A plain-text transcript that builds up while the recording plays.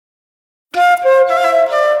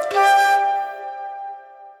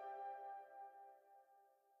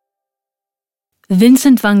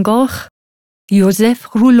Vincent van Gogh, Joseph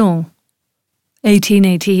Rouland,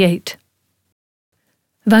 1888.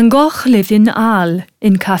 Van Gogh lived in Arles,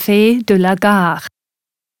 in Café de la Gare.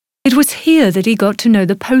 It was here that he got to know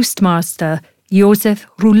the postmaster, Joseph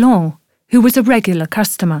Rouland, who was a regular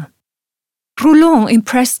customer. Rouland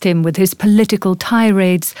impressed him with his political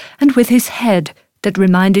tirades and with his head that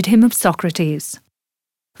reminded him of Socrates.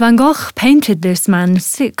 Van Gogh painted this man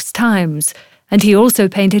 6 times, and he also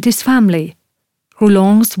painted his family,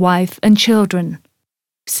 Rouland's wife and children,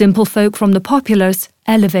 simple folk from the populace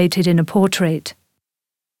elevated in a portrait.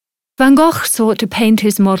 Van Gogh sought to paint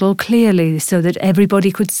his model clearly so that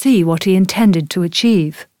everybody could see what he intended to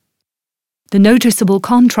achieve. The noticeable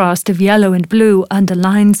contrast of yellow and blue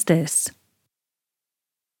underlines this.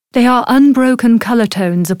 They are unbroken colour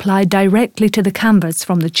tones applied directly to the canvas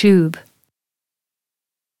from the tube.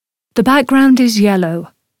 The background is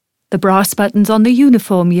yellow. The brass buttons on the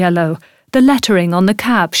uniform yellow. The lettering on the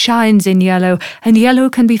cap shines in yellow, and yellow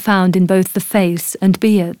can be found in both the face and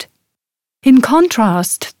beard. In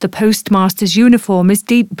contrast, the postmaster's uniform is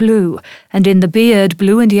deep blue, and in the beard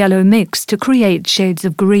blue and yellow mix to create shades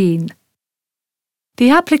of green.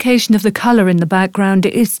 The application of the colour in the background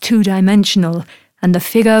is 2-dimensional, and the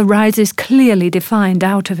figure rises clearly defined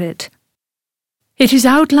out of it. It is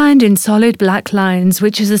outlined in solid black lines,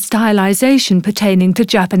 which is a stylization pertaining to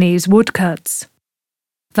Japanese woodcuts.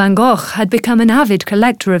 Van Gogh had become an avid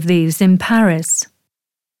collector of these in Paris.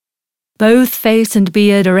 Both face and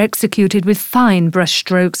beard are executed with fine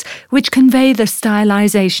brushstrokes, which convey the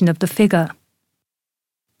stylization of the figure.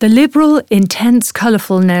 The liberal, intense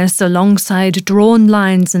colourfulness alongside drawn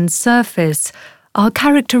lines and surface are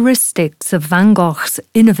characteristics of Van Gogh's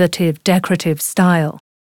innovative decorative style.